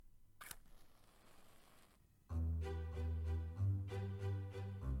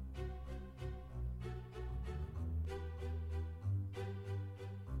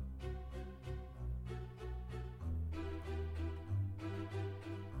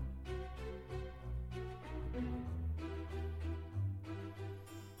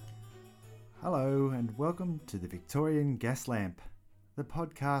Hello and welcome to the Victorian Gas Lamp, the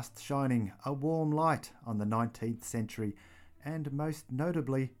podcast shining a warm light on the 19th century and most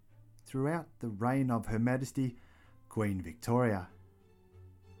notably throughout the reign of Her Majesty Queen Victoria.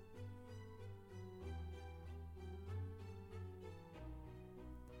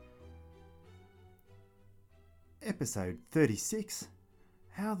 Episode 36,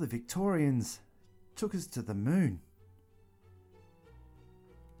 How the Victorians Took Us to the Moon.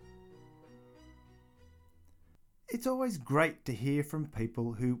 It's always great to hear from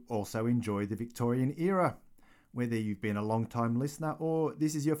people who also enjoy the Victorian era. Whether you've been a long-time listener or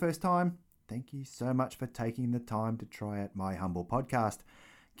this is your first time, thank you so much for taking the time to try out my humble podcast.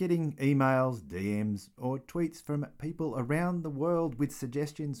 Getting emails, DMs or tweets from people around the world with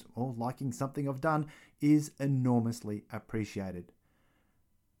suggestions or liking something I've done is enormously appreciated.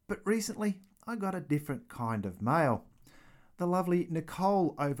 But recently I got a different kind of mail. The lovely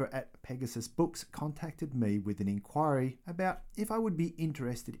Nicole over at Pegasus Books contacted me with an inquiry about if I would be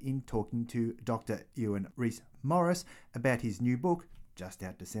interested in talking to Dr. Ewan Rees-Morris about his new book, just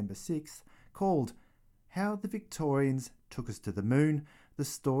out December 6th, called How the Victorians Took Us to the Moon, the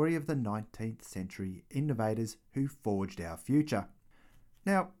story of the 19th century innovators who forged our future.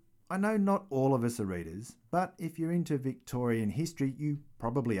 Now, I know not all of us are readers, but if you're into Victorian history, you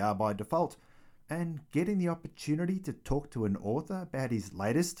probably are by default. And getting the opportunity to talk to an author about his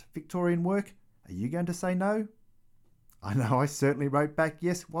latest Victorian work, are you going to say no? I know I certainly wrote back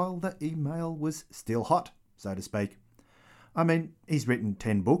yes while the email was still hot, so to speak. I mean, he's written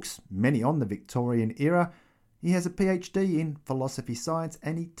 10 books, many on the Victorian era. He has a PhD in philosophy science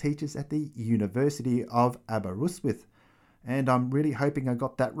and he teaches at the University of Aberystwyth. And I'm really hoping I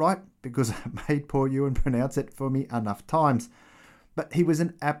got that right because I made poor Ewan pronounce it for me enough times. But he was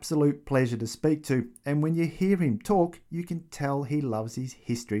an absolute pleasure to speak to, and when you hear him talk, you can tell he loves his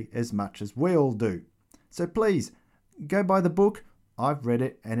history as much as we all do. So please, go buy the book. I've read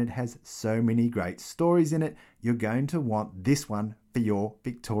it and it has so many great stories in it. You're going to want this one for your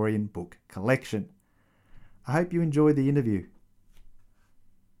Victorian book collection. I hope you enjoy the interview.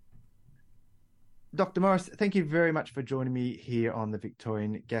 Dr. Morris, thank you very much for joining me here on the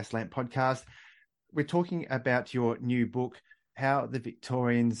Victorian Gas Lamp podcast. We're talking about your new book, How the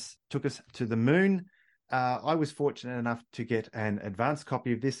Victorians Took Us to the Moon. I was fortunate enough to get an advance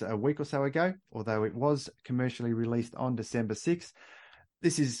copy of this a week or so ago, although it was commercially released on December 6th.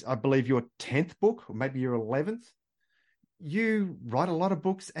 This is, I believe, your 10th book, or maybe your 11th. You write a lot of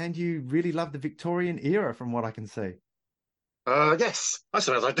books and you really love the Victorian era, from what I can see. Yes, I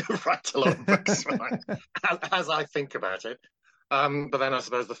suppose I do write a lot of books as I think about it. But then I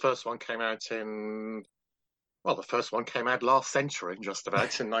suppose the first one came out last century, just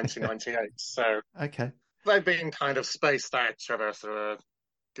about, in 1998. So Okay. they've been kind of spaced out over sort of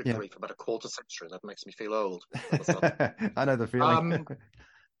good Yeah. grief, about a quarter century. That makes me feel old. I know the feeling.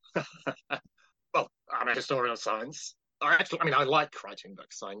 Well, I'm a historian of science. I like writing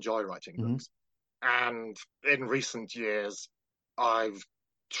books. I enjoy writing books. And in recent years, I've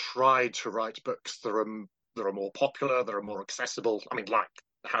tried to write books that are more popular, that are more accessible. I mean, like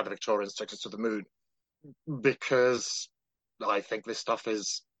How the Victorians Took Us to the Moon, because I think this stuff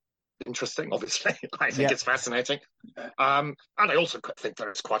is interesting, obviously. I think it's fascinating. And I also think that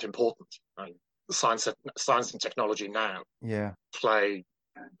it's quite important. I mean, science and technology now play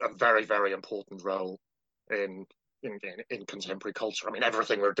a very, very important role in contemporary culture. I mean,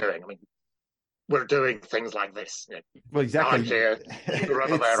 everything we're doing. I mean, we're doing things like this. Well, exactly. I'm here, you're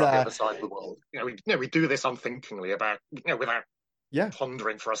over there on the other side of the world. We do this unthinkingly without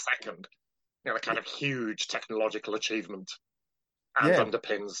pondering for a second. The kind of huge technological achievement and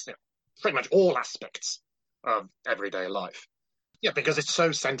underpins pretty much all aspects of everyday life. Yeah, because it's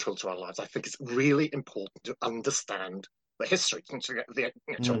so central to our lives. I think it's really important to understand the history,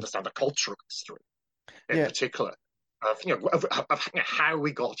 to understand the cultural history in particular of how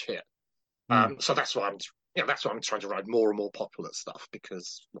we got here. So that's why I'm trying to write more and more popular stuff,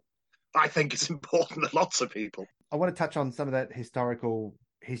 because I think it's important to lots of people. I want to touch on some of that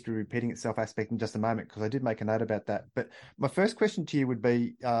history repeating itself aspect in just a moment, because I did make a note about that. But my first question to you would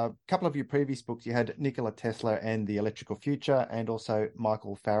be, a couple of your previous books, you had Nikola Tesla and the Electrical Future, and also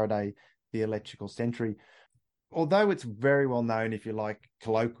Michael Faraday, the Electrical Century. Although it's very well known, if you like,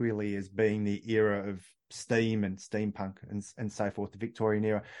 colloquially as being the era of steam and steampunk and so forth, the Victorian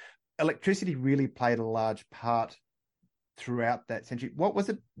era, electricity really played a large part throughout that century. What was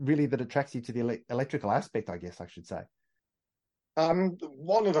it really that attracts you to the electrical aspect, I guess I should say?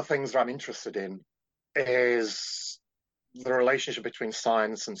 One of the things that I'm interested in is the relationship between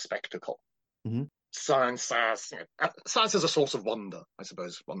science and spectacle. Mm-hmm. science as a source of wonder, I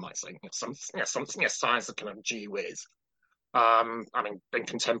suppose one might say. Science that kind of gee whiz. I mean, in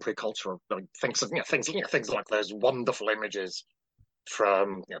contemporary culture, I mean, things like those wonderful images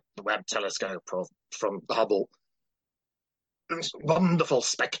from the Webb telescope or from the Hubble, wonderful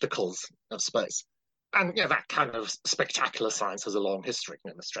spectacles of space. And that kind of spectacular science has a long history.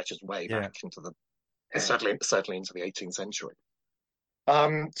 That stretches way back into certainly into the 18th century.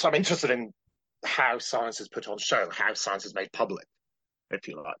 So I'm interested in how science is put on show, how science is made public, if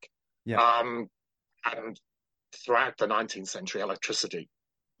you like. And throughout the 19th century, electricity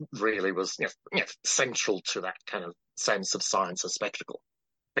really was central to that kind of sense of science as spectacle,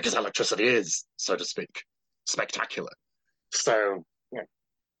 because electricity is, so to speak, spectacular. So,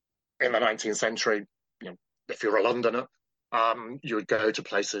 in the 19th century, if you're a Londoner, you would go to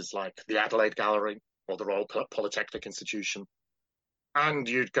places like the Adelaide Gallery or the Royal Polytechnic Institution, and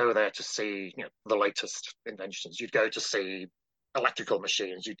you'd go there to see the latest inventions. You'd go to see electrical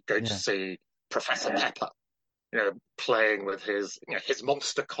machines. You'd go to see Professor Pepper, playing with his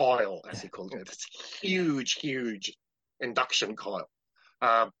monster coil, as he called it, this huge induction coil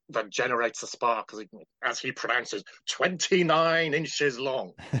that generates a spark, as he pronounces, 29 inches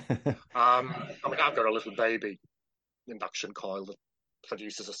long. I mean, I've got a little baby induction coil that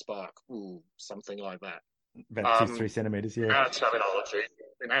produces a spark, something like that. About 2-3 centimeters, yeah. In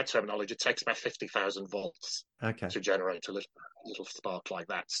our terminology, it takes about 50,000 volts to generate a little spark like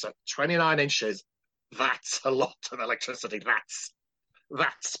that. So 29 inches, that's a lot of electricity. That's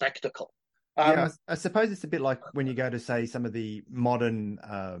spectacle. I suppose it's a bit like when you go to, say, some of the modern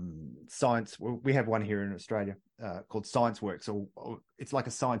science. We have one here in Australia called Science Works, or it's like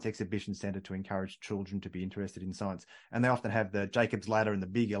a science exhibition centre to encourage children to be interested in science. And they often have the Jacob's Ladder and the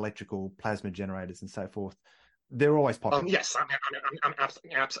big electrical plasma generators and so forth. They're always popular. Yes,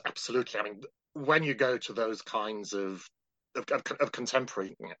 absolutely. I mean, when you go to those kinds of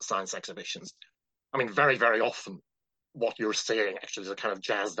contemporary science exhibitions, I mean, very, very often what you're seeing actually is a kind of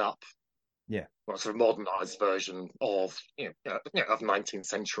jazzed up, sort of modernized version of of 19th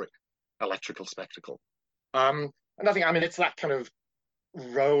century electrical spectacle. And I think, I mean, it's that kind of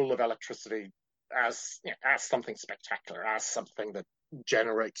role of electricity as something spectacular, as something that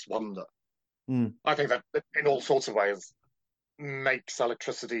generates wonder. I think that in all sorts of ways makes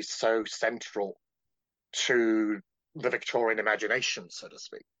electricity so central to the Victorian imagination, so to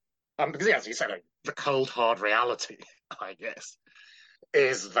speak. Because, as you said, the cold, hard reality, I guess,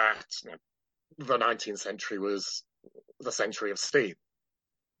 is that the 19th century was the century of steam.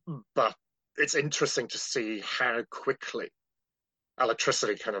 But it's interesting to see how quickly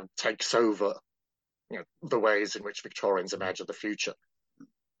electricity kind of takes over the ways in which Victorians imagine the future.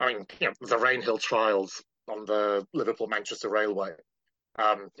 I mean, the Rainhill trials on the Liverpool-Manchester Railway,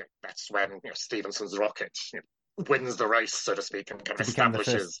 that's when Stephenson's rocket wins the race, so to speak, and kind of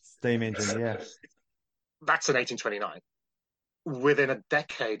establishes the first steam engine. That's in 1829. Within a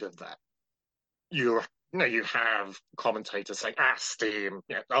decade of that, you have commentators saying, steam,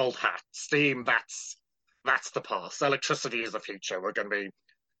 old hat, steam, that's the past. Electricity is the future. We're going to be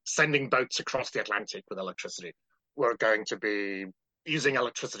sending boats across the Atlantic with electricity. We're going to be using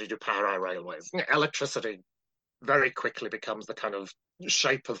electricity to power our railways. Electricity very quickly becomes the kind of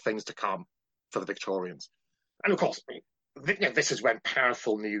shape of things to come for the Victorians. And of course, this is when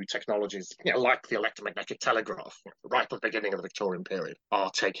powerful new technologies, like the electromagnetic telegraph, right at the beginning of the Victorian period,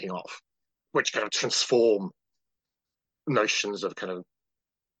 are taking off, which kind of transform notions of kind of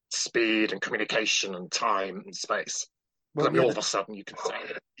speed and communication and time and space. Well, all of a sudden you can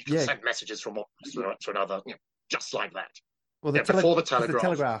send messages from one place to another, just like that. Well, before the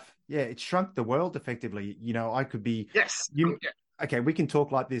telegraph, it shrunk the world effectively. I could be okay, we can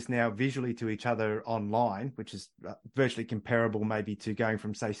talk like this now visually to each other online, which is virtually comparable maybe to going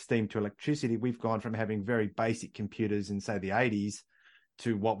from, say, steam to electricity. We've gone from having very basic computers in, say, the 80s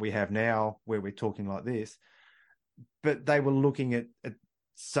to what we have now, where we're talking like this. But they were looking at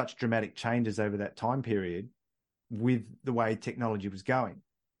such dramatic changes over that time period with the way technology was going.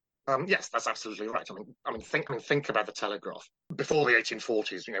 Yes, that's absolutely right. I mean, think about the telegraph before the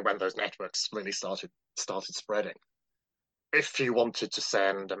 1840s. When those networks really started spreading. If you wanted to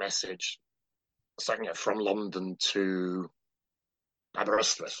send a message, from London to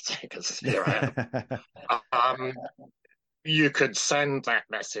Aberystwyth, because here I am, you could send that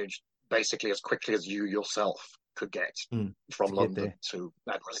message basically as quickly as you yourself could get from London to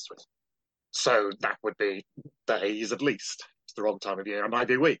Aberystwyth. So that would be days at least. It's the wrong time of year. It might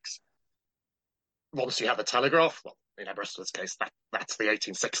be weeks. Once you have the telegraph, well, in Aberystwyth's case, that's the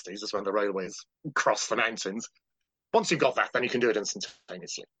 1860s, is when the railways cross the mountains. Once you've got that, then you can do it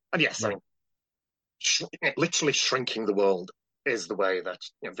instantaneously. And yes, I mean, literally shrinking the world is the way that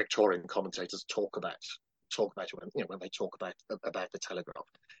Victorian commentators talk about it when they talk about the telegraph.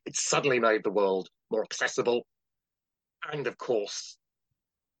 It's suddenly made the world more accessible and, of course,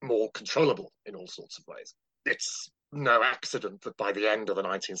 more controllable in all sorts of ways. It's no accident that by the end of the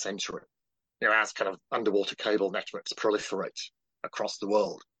 19th century, as kind of underwater cable networks proliferate across the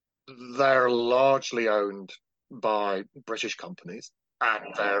world, they're largely owned by British companies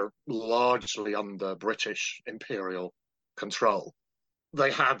and they're largely under British imperial control.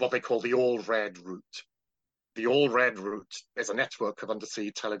 They have what they call the All Red Route. The All Red Route is a network of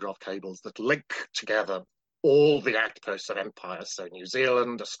undersea telegraph cables that link together all the outposts of empire. So New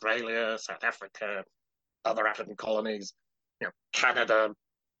Zealand, Australia, South Africa, other African colonies, Canada,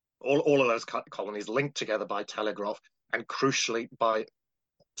 all of those colonies linked together by telegraph, and crucially by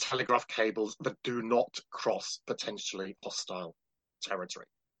telegraph cables that do not cross potentially hostile territory,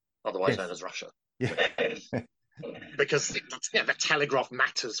 otherwise known as Russia. Yeah. Because the telegraph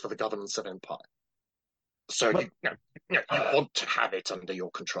matters for the governance of empire. So you want to have it under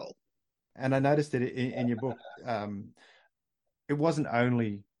your control. And I noticed that in your book, it wasn't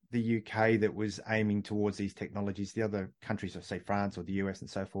only the UK that was aiming towards these technologies. The other countries, say France or the US and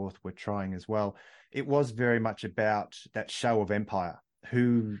so forth, were trying as well. It was very much about that show of empire.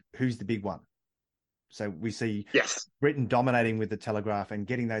 Who's the big one? So we see Britain dominating with the telegraph and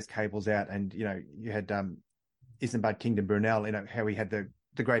getting those cables out. And, you had Isambard Kingdom Brunel, how we had the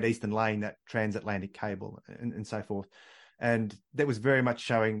Great Eastern Lane, that transatlantic cable and so forth. And that was very much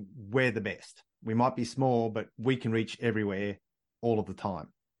showing we're the best. We might be small, but we can reach everywhere all of the time.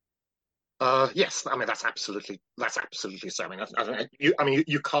 Yes, I mean that's absolutely so.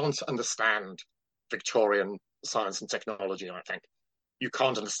 You can't understand Victorian science and technology. I think you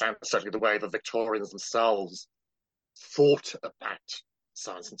can't understand certainly the way the Victorians themselves thought about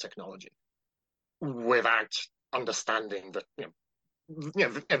science and technology without understanding that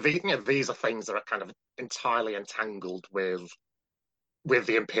these are things that are kind of entirely entangled with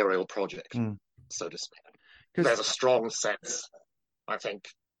the imperial project, so to speak. There's a strong sense, I think,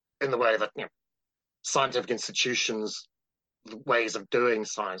 in the way that scientific institutions, the ways of doing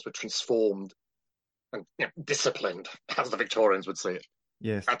science were transformed and disciplined, as the Victorians would say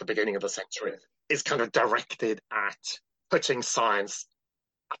it, at the beginning of the century, is kind of directed at putting science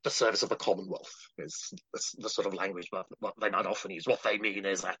at the service of the Commonwealth, is the sort of language what they might often use. What they mean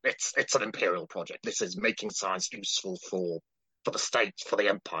is that it's an imperial project. This is making science useful for the state, for the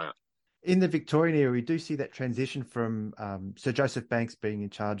empire. In the Victorian era, we do see that transition from Sir Joseph Banks being in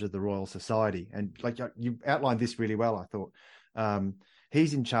charge of the Royal Society. And like you outlined this really well, I thought.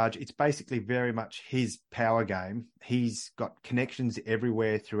 He's in charge. It's basically very much his power game. He's got connections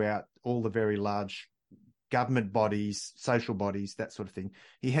everywhere throughout all the very large government bodies, social bodies, that sort of thing.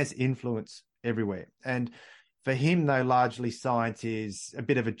 He has influence everywhere. And for him, though, largely science is a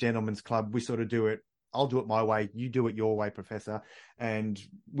bit of a gentleman's club. We sort of do it. I'll do it my way. You do it your way, Professor. And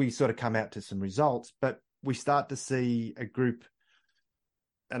we sort of come out to some results, but we start to see a group,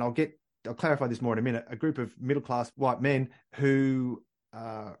 and I'll clarify this more in a minute, a group of middle-class white men who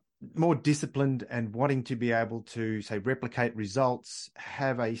are more disciplined and wanting to be able to, say, replicate results,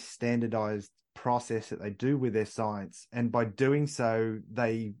 have a standardized process that they do with their science. And by doing so,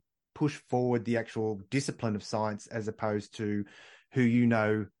 they push forward the actual discipline of science as opposed to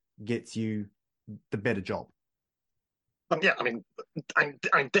who gets you the better job.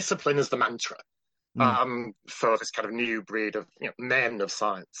 Discipline is the mantra for this kind of new breed of men of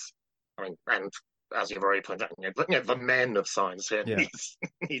science. And as you've already pointed out, the men of science here needs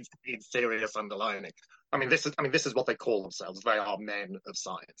serious underlining. This is what they call themselves. They are men of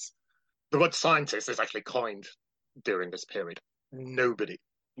science. The word scientist is actually coined during this period. Nobody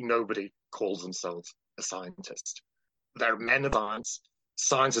calls themselves a scientist. They're men of science.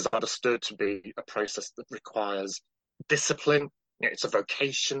 Science is understood to be a process that requires discipline. It's a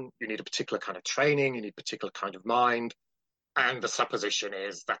vocation. You need a particular kind of training. You need a particular kind of mind. And the supposition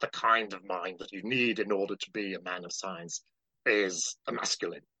is that the kind of mind that you need in order to be a man of science is a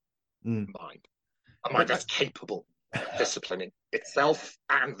masculine mind. A mind that's capable of disciplining itself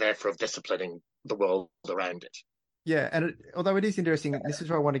and therefore of disciplining the world around it. Yeah, and although it is interesting, this is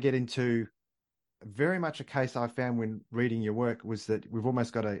where I want to get into very much a case I found when reading your work was that we've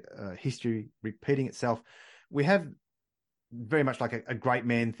almost got a history repeating itself. We have very much like a great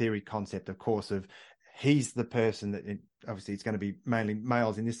man theory concept, of course, of he's the person that obviously it's going to be mainly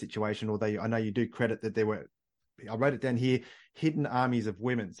males in this situation, although I know you do credit that there were, I wrote it down here, hidden armies of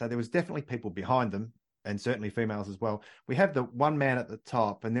women. So there was definitely people behind them and certainly females as well. We have the one man at the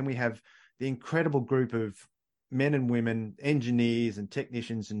top, and then we have the incredible group of men and women, engineers and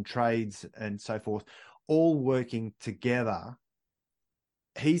technicians and trades and so forth, all working together.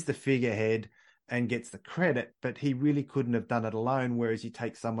 He's the figurehead and gets the credit, but he really couldn't have done it alone. Whereas you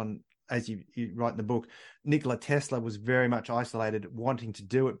take someone, as you write in the book, Nikola Tesla was very much isolated, wanting to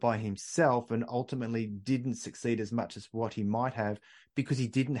do it by himself, and ultimately didn't succeed as much as what he might have because he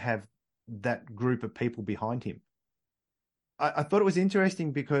didn't have that group of people behind him. I thought it was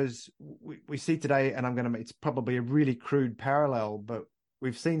interesting because we see today, and it's probably a really crude parallel, but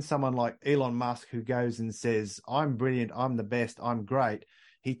we've seen someone like Elon Musk who goes and says, I'm brilliant, I'm the best, I'm great.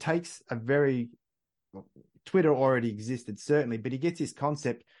 He takes Twitter already existed, certainly, but he gets his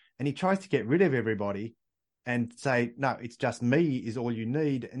concept and he tries to get rid of everybody and say, no, it's just me is all you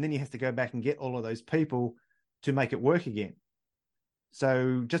need. And then he has to go back and get all of those people to make it work again.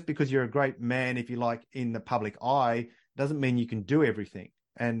 So just because you're a great man, if you like, in the public eye, doesn't mean you can do everything.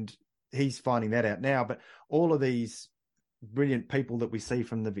 And he's finding that out now. But all of these brilliant people that we see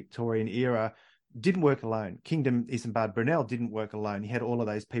from the Victorian era didn't work alone. Kingdom Isambard Brunel didn't work alone. He had all of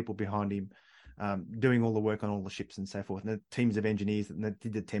those people behind him doing all the work on all the ships and so forth, and the teams of engineers that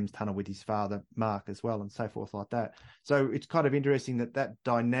did the Thames Tunnel with his father, Mark, as well, and so forth like that. So it's kind of interesting that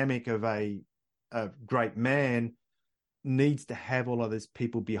dynamic of a great man needs to have all of those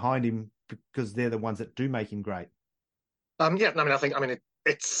people behind him because they're the ones that do make him great.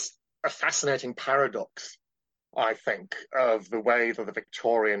 It's a fascinating paradox, I think, of the way that the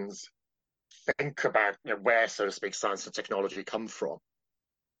Victorians think about where, so to speak, science and technology come from.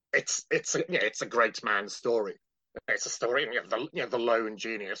 It's a great man's story. It's a story, the lone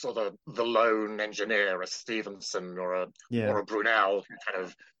genius or the lone engineer, a Stevenson or a Brunel, who kind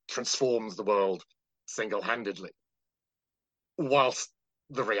of transforms the world single-handedly. Whilst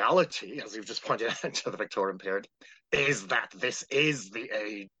the reality, as you've just pointed out, to the Victorian period, is that this is the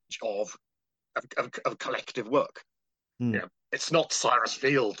age of collective work. It's not Cyrus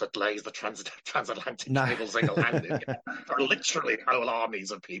Field that lays the transatlantic cable single-handed. There are literally whole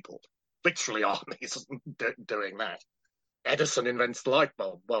armies of people, literally armies doing that. Edison invents the light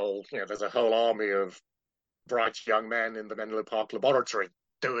bulb. Well, there's a whole army of bright young men in the Menlo Park laboratory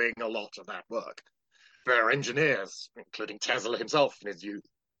doing a lot of that work. There are engineers, including Tesla himself in his youth,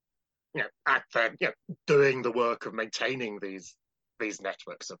 doing the work of maintaining these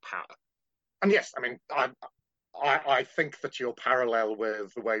networks of power. And yes, I think that your parallel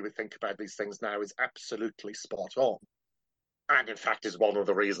with the way we think about these things now is absolutely spot on, and in fact is one of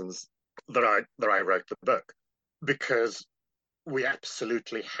the reasons that I wrote the book, because we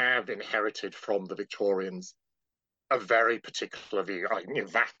absolutely have inherited from the Victorians a very particular view,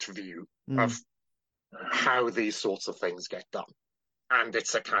 that view of how these sorts of things get done, and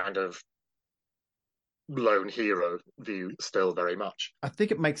it's a kind of lone hero view still very much. I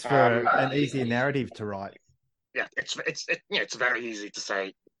think it makes for an easier narrative to write. Yeah, it's very easy to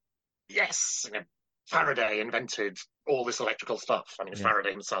say, yes, Faraday invented all this electrical stuff.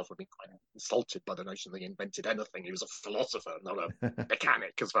 Faraday himself would be quite insulted by the notion that he invented anything. He was a philosopher, not a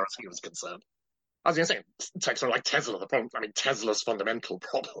mechanic, as far as he was concerned. As you say, take someone like Tesla. The problem, Tesla's fundamental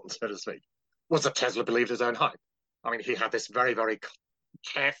problem, so to speak, was that Tesla believed his own hype. He had this very, very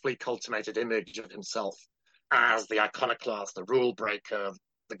carefully cultivated image of himself as the iconoclast, the rule breaker,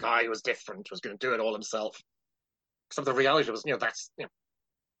 the guy who was different, was going to do it all himself. So the reality was,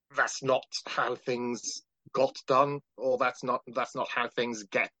 that's not how things got done, or that's not how things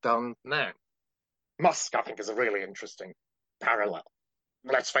get done now. Musk, I think, is a really interesting parallel.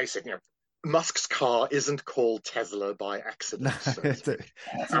 Let's face it, Musk's car isn't called Tesla by accident. No, it's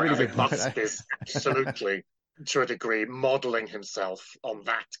a really good point. Musk is absolutely, to a degree, modelling himself on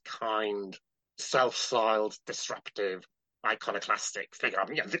that kind, self-styled, disruptive, iconoclastic figure.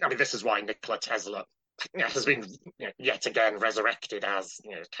 This is why Nikola Tesla has been yet again resurrected as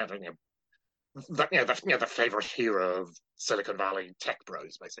the favorite hero of Silicon Valley tech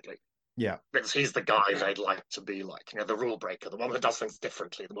bros, basically. Yeah, because he's the guy they'd like to be like, the rule breaker, the one that does things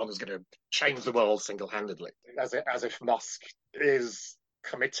differently, the one who's going to change the world single-handedly. As if Musk is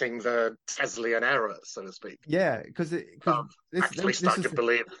committing the Teslean error, so to speak. Yeah, because actually starting to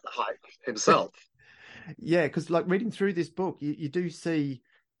believe the hype himself. Yeah, because like reading through this book, you do see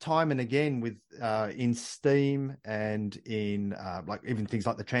time and again with in steam and in like even things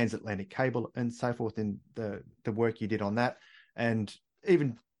like the transatlantic cable and so forth, in the work you did on that, and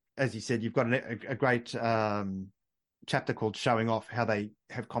even as you said, you've got a great chapter called Showing Off, how they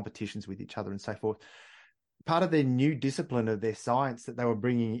have competitions with each other and so forth. Part of their new discipline of their science that they were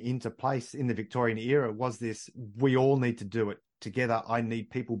bringing into place in the Victorian era was this: we all need to do it together. I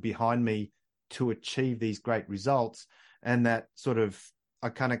need people behind me to achieve these great results. And that sort of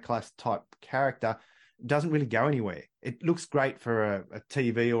iconoclast type character doesn't really go anywhere. It looks great for a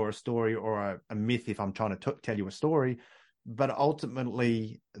TV or a story or a myth if I'm trying to tell you a story, but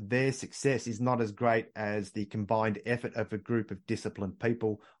ultimately their success is not as great as the combined effort of a group of disciplined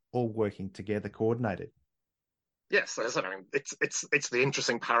people all working together, coordinated. Yes, I mean, it's the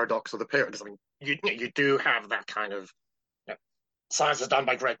interesting paradox of the period. Because, I mean, you do have that kind of, you know, science is done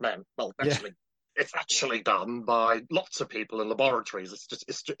by great men. Well, Yeah. actually, it's actually done by lots of people in laboratories. It's just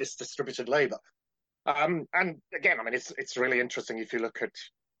it's distributed labor. And again, I mean, it's really interesting if you look at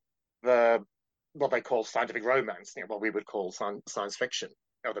the what they call scientific romance, what we would call science fiction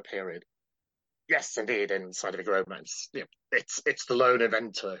of the period. Yes, indeed, in scientific romance, it's the lone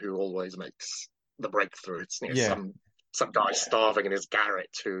inventor who always makes the breakthrough. It's Yeah. some guy starving in his garret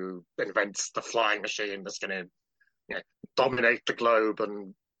who invents the flying machine that's going to dominate the globe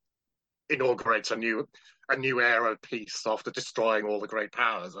and inaugurate a new era of peace after destroying all the great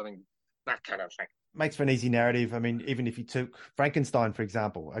powers. I mean, that kind of thing. Makes for an easy narrative. I mean, even if you took Frankenstein, for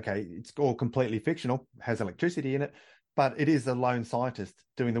example, okay, it's all completely fictional, has electricity in it, but it is a lone scientist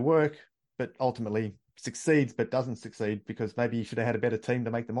doing the work, but ultimately succeeds, but doesn't succeed because maybe you should have had a better team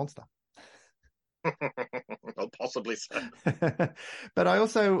to make the monster. Well, possibly so. But I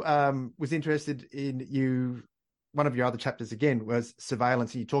also was interested in you. One of your other chapters again was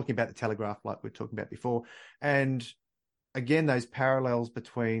surveillance. And you're talking about the telegraph, like we were talking about before, and again those parallels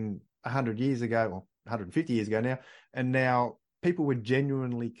between 100 years ago or 150 years ago now, and now people were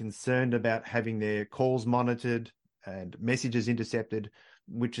genuinely concerned about having their calls monitored and messages intercepted,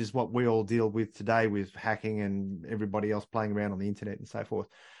 which is what we all deal with today with hacking and everybody else playing around on the internet and so forth.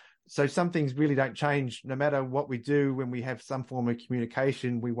 So some things really don't change no matter what we do. When we have some form of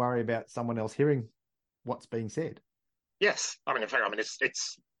communication, we worry about someone else hearing what's being said. Yes, I mean, in fact, I mean, it's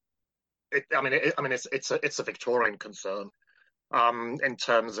a Victorian concern in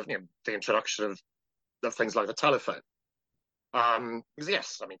terms of the introduction of things like the telephone. Because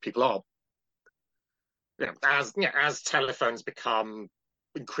yes, I mean, people are as telephones become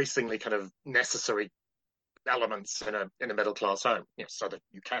increasingly kind of necessary elements in a middle class home, so that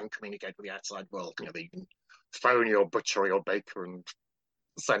you can communicate with the outside world, that you can phone your butcher or your baker and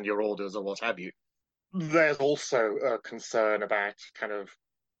send your orders or what have you. There's also a concern about kind of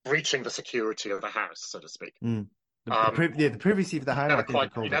breaching the security of the house, so to speak. Mm. The privacy of the home, I think you You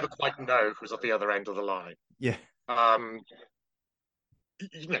called it. never quite know who's at the other end of the line. Yeah. Um,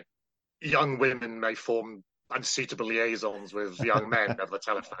 you know, young women may form unsuitable liaisons with young men over the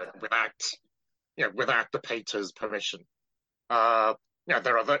telephone without the pater's permission. Uh,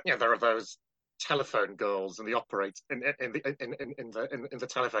 there are those telephone girls in the in the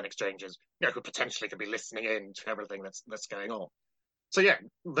telephone exchanges, who potentially could be listening in to everything that's going on. So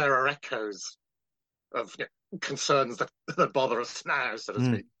there are echoes of concerns that bother us now, so to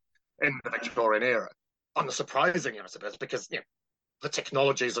Mm. speak, in the Victorian era. Unsurprising, I suppose, because the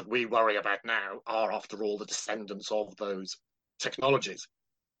technologies that we worry about now are, after all, the descendants of those technologies,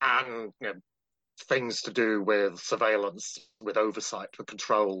 and things to do with surveillance, with oversight, with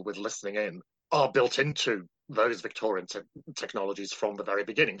control, with listening in, are built into those Victorian technologies from the very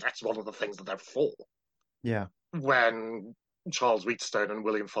beginning. That's one of the things that they're for. Yeah. When Charles Wheatstone and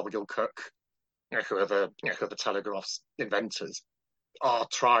William Fothergill Cook, who are the telegraph's inventors, are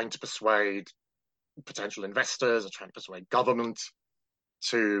trying to persuade potential investors, are trying to persuade government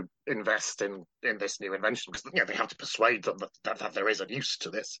to invest in this new invention, because they have to persuade them that there is a use to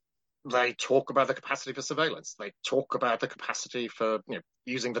this. They talk about the capacity for surveillance. They talk about the capacity for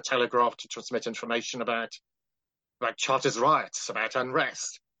using the telegraph to transmit information about Chartist riots, about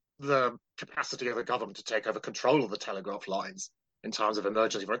unrest, the capacity of the government to take over control of the telegraph lines in times of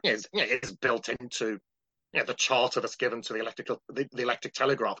emergency is built into the charter that's given to the electric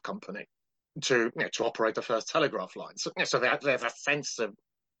telegraph company to operate the first telegraph line. So there's a sense of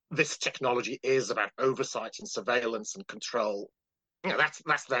this technology is about oversight and surveillance and control.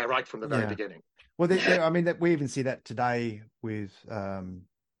 That's there right from the very Yeah. beginning. Well, I mean, that we even see that today with, even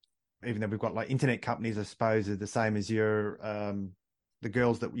though we've got like internet companies, I suppose, are the same as the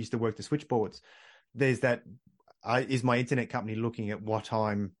girls that used to work the switchboards. There's that, is my internet company looking at what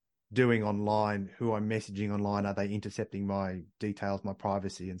I'm doing online, who I'm messaging online? Are they intercepting my details, my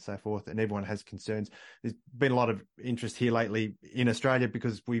privacy, and so forth? And everyone has concerns. There's been a lot of interest here lately in Australia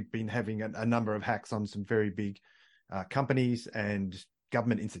because we've been having a number of hacks on some very big companies and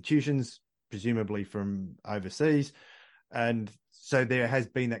government institutions, presumably from overseas. And so there has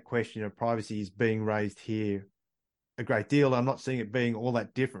been that question of privacy is being raised here a great deal. I'm not seeing it being all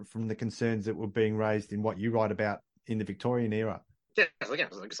that different from the concerns that were being raised in what you write about in the Victorian era. Yes, again,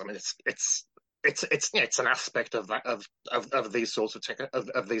 I mean, it's an aspect of that of these sorts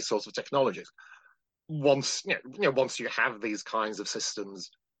of these sorts of technologies. once you have these kinds of systems,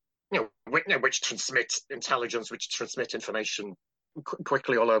 which transmit intelligence, which transmit information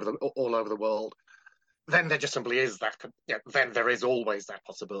quickly all over the world, then there just simply is that. Then there is always that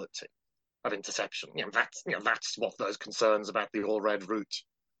possibility of interception. That's what those concerns about the all red route,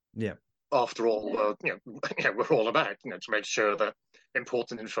 Yeah. after all, we're all about. To make sure that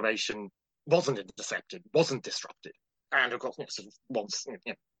important information wasn't intercepted, wasn't disrupted, and of course, sort of once.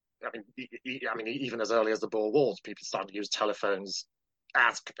 Even as early as the Boer Wars, people started to use telephones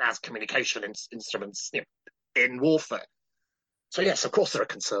as communication instruments in warfare. So yes, of course, there are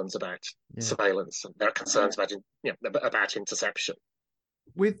concerns about surveillance, and there are concerns about interception.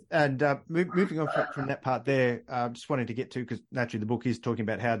 Moving on from that part there, just wanted to get to, because naturally the book is talking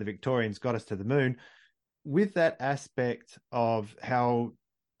about how the Victorians got us to the moon. With that aspect of how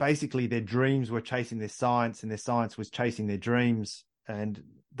basically their dreams were chasing their science and their science was chasing their dreams, and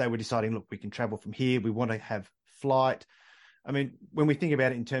they were deciding, look, we can travel from here. We want to have flight. I mean, when we think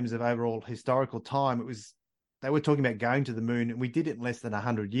about it in terms of overall historical time, they were talking about going to the moon, and we did it in less than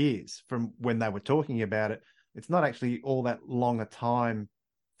 100 years from when they were talking about it. It's not actually all that long a time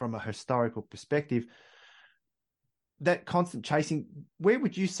from a historical perspective. That constant chasing, where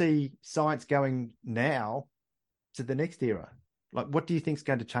would you see science going now to the next era? Like, what do you think is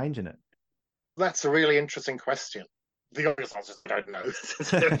going to change in it? That's a really interesting question. The obvious answer is I don't know.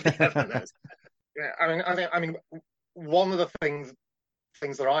 Nobody ever knows. Yeah, I mean, one of the things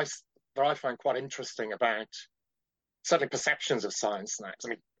that I find quite interesting about certainly perceptions of science now. I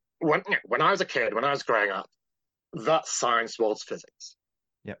mean, when I was a kid, when I was growing up, that science was physics.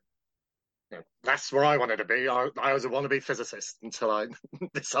 Yep. That's where I wanted to be. I was a wannabe physicist until I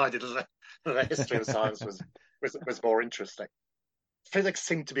decided that the history of science was more interesting. Physics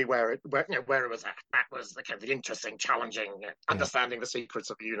seemed to be where it was at. That was the interesting, challenging, understanding the secrets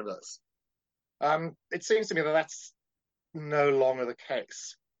of the universe. It seems to me that that's no longer the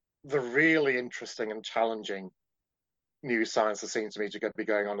case. The really interesting and challenging new science that seems to me to be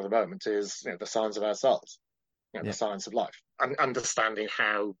going on at the moment is the science of ourselves, the science of life, and understanding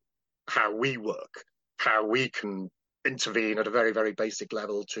how we work, how we can intervene at a very, very basic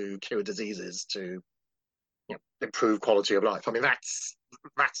level to cure diseases, to improve quality of life. I mean, that's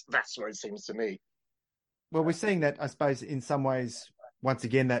where it seems to me. Well, we're seeing that, I suppose, in some ways, once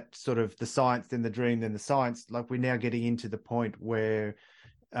again, that sort of the science, then the dream, then the science. Like, we're now getting into the point where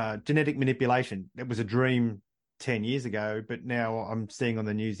genetic manipulation, it was a dream 10 years ago, but now I'm seeing on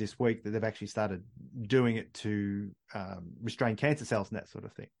the news this week that they've actually started doing it to restrain cancer cells and that sort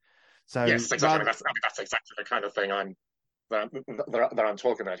of thing. So yes, exactly. That's exactly the kind of thing that I'm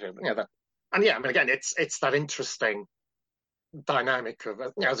talking about here. Again, it's that interesting dynamic of,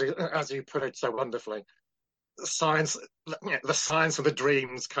 as you put it so wonderfully, the science and the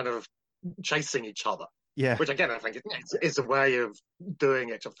dreams kind of chasing each other. Yeah. Which again, I think is a way of doing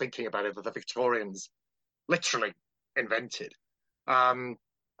it, of thinking about it, that the Victorians literally invented.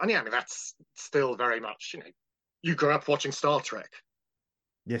 That's still very much, you grew up watching Star Trek.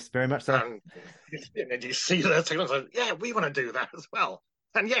 Yes, very much so. And you see those things, like, we want to do that as well.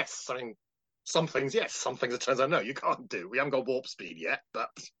 And yes, I mean, some things it turns out, no, you can't do. We haven't got warp speed yet, but...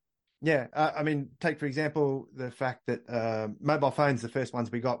 Yeah, take, for example, the fact that mobile phones, the first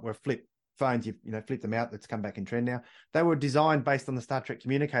ones we got were flip phones. You flip them out. That's come back in trend now. They were designed based on the Star Trek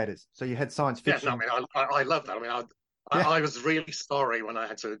communicators. So you had science fiction. Yeah, no, I love that. I mean, I was really sorry when I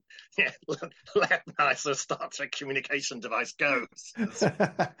had to let my Star Trek communication device go.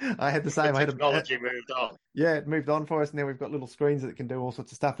 I had the same. Technology moved on. Yeah, it moved on for us. And now we've got little screens that can do all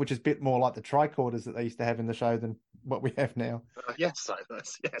sorts of stuff, which is a bit more like the tricorders that they used to have in the show than what we have now. Yes.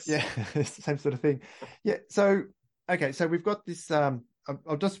 Yeah, it's the same sort of thing. Yeah. So, okay. So we've got this.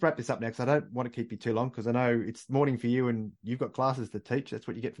 I'll just wrap this up now because I don't want to keep you too long, because I know it's morning for you and you've got classes to teach. That's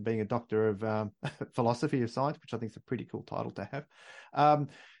what you get for being a doctor of philosophy of science, which I think is a pretty cool title to have.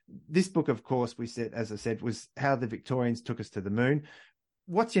 This book, of course, as I said, was how the Victorians took us to the moon.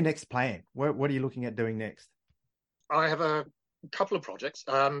 What's your next plan? What are you looking at doing next? I have a couple of projects.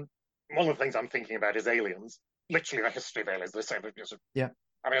 One of the things I'm thinking about is aliens, literally the history of aliens. They say, yeah.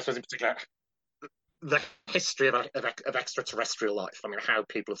 I mean, I suppose in particular, the history of extraterrestrial life. I mean, how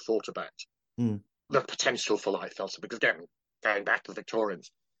people have thought about the potential for life also, because again, going back to the Victorians,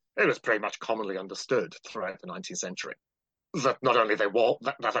 it was pretty much commonly understood throughout the 19th century that not only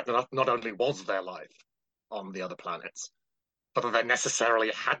was there life on the other planets, but that there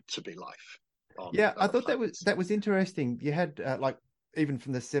necessarily had to be life. I thought planets. that was interesting. You had even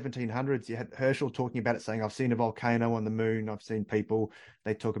from the 1700s, you had Herschel talking about it, saying, I've seen a volcano on the moon. I've seen people.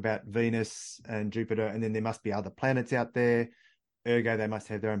 They talk about Venus and Jupiter, and then there must be other planets out there. Ergo, they must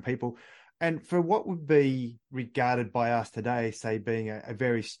have their own people. And for what would be regarded by us today, say being a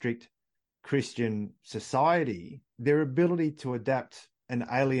very strict Christian society, their ability to adapt an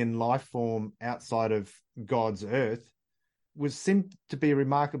alien life form outside of God's earth seemed to be a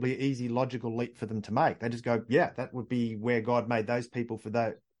remarkably easy, logical leap for them to make. They just go, yeah, that would be where God made those people for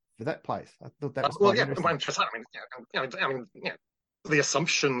that place. I thought that was quite interesting. The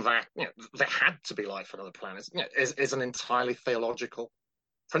assumption that there had to be life on other planets is an entirely theological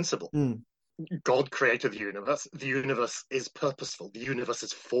principle. Mm. God created the universe. The universe is purposeful. The universe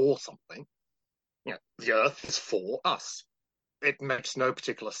is for something. The Earth is for us. It makes no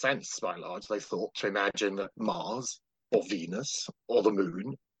particular sense, by and large, they thought, to imagine that Mars or Venus or the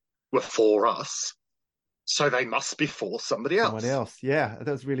Moon were for us. So they must be for somebody else. Someone else. Yeah,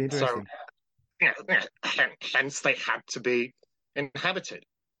 that was really interesting. So, hence they had to be inhabited.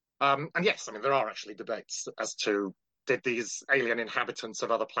 And yes, there are actually debates as to, did these alien inhabitants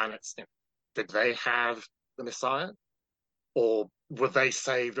of other planets, did they have the Messiah? Or were they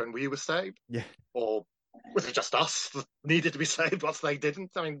saved when we were saved? Yeah. Or was it just us that needed to be saved whilst they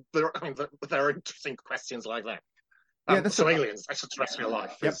didn't? There are interesting questions like that. So aliens, extraterrestrial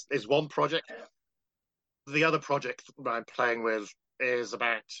life is one project. The other project I'm playing with is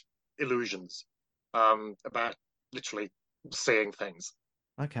about illusions, about literally seeing things.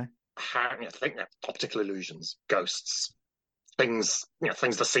 Okay. Optical illusions, ghosts, things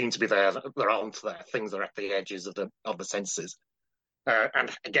that seem to be there that aren't there, things that are at the edges of the senses. And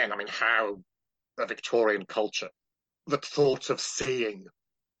again, how a Victorian culture that thought of seeing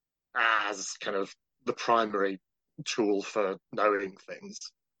as kind of the primary tool for knowing things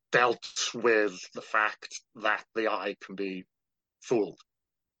dealt with the fact that the eye can be fooled.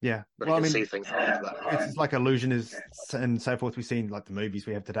 Yeah. But you can see things like that. It's like illusionists and so forth. We've seen like the movies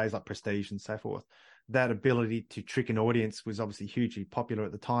we have today, like Prestige and so forth. That ability to trick an audience was obviously hugely popular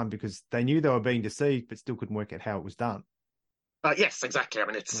at the time because they knew they were being deceived, but still couldn't work out how it was done. Yes, exactly.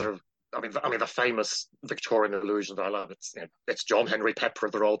 It's sort of, the famous Victorian illusion that I love. It's John Henry Pepper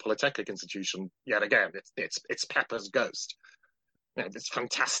of the Royal Polytechnic Institution. Yet again, it's Pepper's ghost. This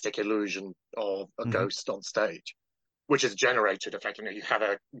fantastic illusion of a ghost on stage, which is generated effectively.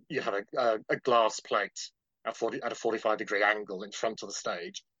 You have a glass plate at a 45-degree angle in front of the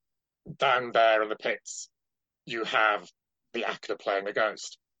stage. Down there in the pits, you have the actor playing the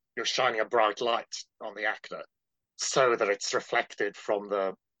ghost. You're shining a bright light on the actor so that it's reflected from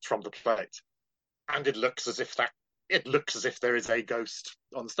the plate, and it looks as if there is a ghost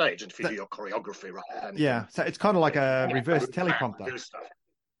on stage. And if you do your choreography right, then so it's kind of like a reverse teleprompter. It's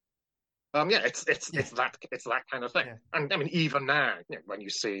that kind of thing. Yeah. And even now, when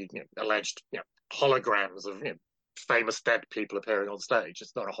you see alleged holograms of famous dead people appearing on stage,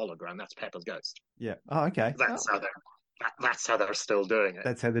 it's not a hologram. That's Pepper's ghost. Yeah. Oh, okay. That's how they're still doing it.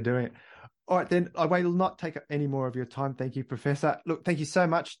 That's how they're doing it. All right, then I will not take up any more of your time. Thank you, Professor. Look, thank you so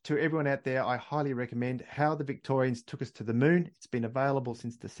much to everyone out there. I highly recommend How the Victorians Took Us to the Moon. It's been available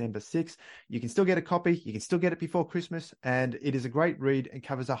since December 6th. You can still get a copy. You can still get it before Christmas. And it is a great read and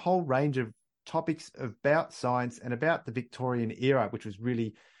covers a whole range of topics about science and about the Victorian era, which was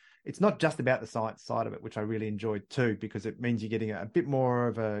really, it's not just about the science side of it, which I really enjoyed too, because it means you're getting a bit more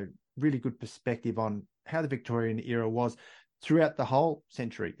of a really good perspective on how the Victorian era was throughout the whole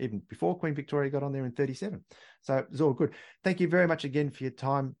century, even before Queen Victoria got on there in 37. So it was all good. Thank you very much again for your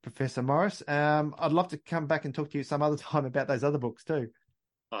time, Professor Morris. I'd love to come back and talk to you some other time about those other books too.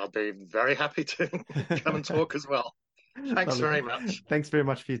 I'll be very happy to come and talk as well. Thanks very much. Thanks very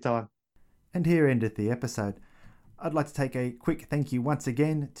much for your time. And here endeth the episode. I'd like to take a quick thank you once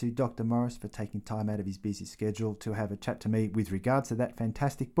again to Dr. Morris for taking time out of his busy schedule to have a chat to me with regards to that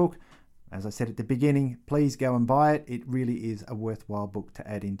fantastic book. As I said at the beginning, please go and buy it. It really is a worthwhile book to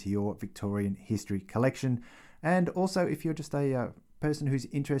add into your Victorian history collection. And also, if you're just a person who's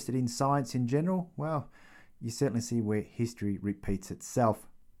interested in science in general, well, you certainly see where history repeats itself.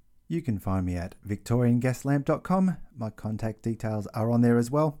 You can find me at victoriangaslamp.com. My contact details are on there as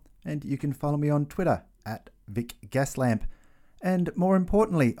well. And you can follow me on Twitter at VicGaslamp. And more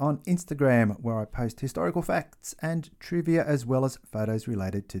importantly, on Instagram, where I post historical facts and trivia as well as photos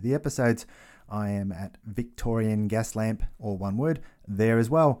related to the episodes. I am at Victorian Gaslamp, all one word, there as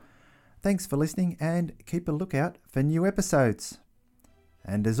well. Thanks for listening and keep a lookout for new episodes.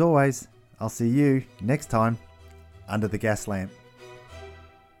 And as always, I'll see you next time under the gas lamp.